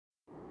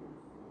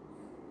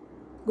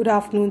Good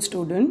afternoon,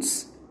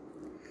 students.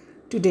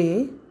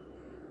 Today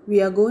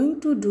we are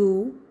going to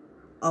do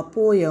a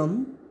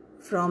poem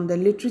from the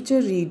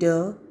literature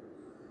reader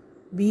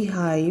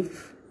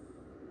Beehive,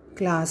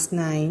 class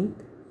 9.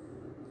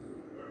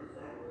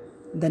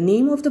 The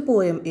name of the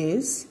poem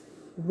is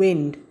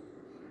Wind,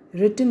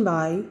 written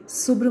by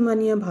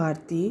Subramanya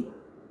Bharati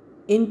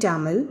in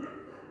Tamil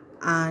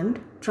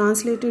and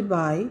translated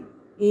by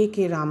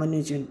A.K.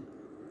 Ramanujan.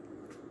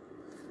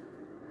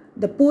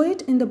 The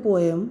poet in the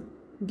poem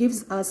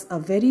gives us a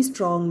very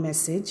strong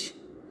message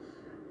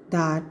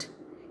that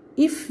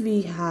if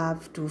we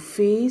have to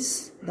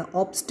face the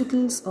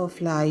obstacles of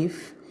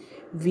life,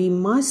 we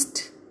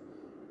must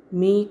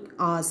make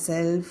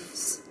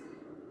ourselves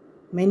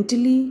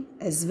mentally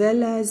as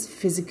well as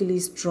physically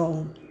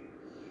strong.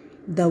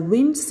 The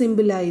wind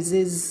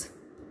symbolizes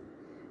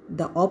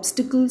the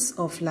obstacles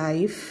of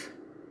life.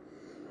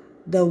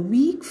 The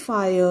weak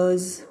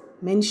fires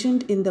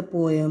mentioned in the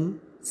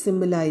poem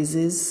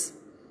symbolizes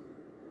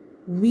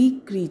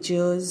weak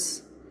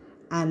creatures,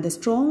 and the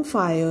strong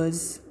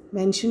fires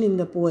mentioned in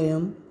the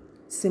poem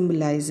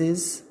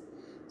symbolizes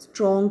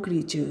strong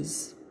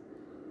creatures.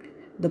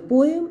 The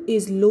poem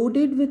is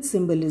loaded with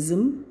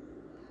symbolism,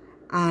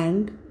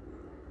 and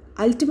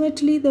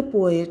ultimately the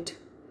poet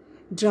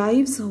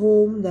drives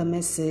home the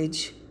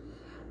message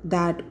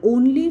that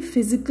only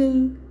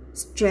physical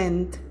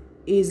strength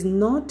is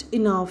not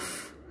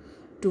enough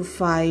to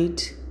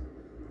fight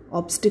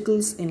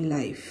obstacles in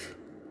life.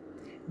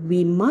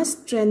 We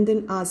must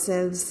strengthen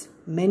ourselves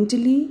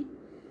mentally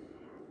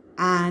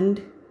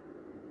and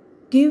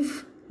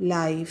give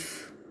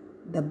life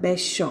the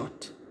best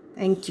shot.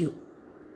 Thank you.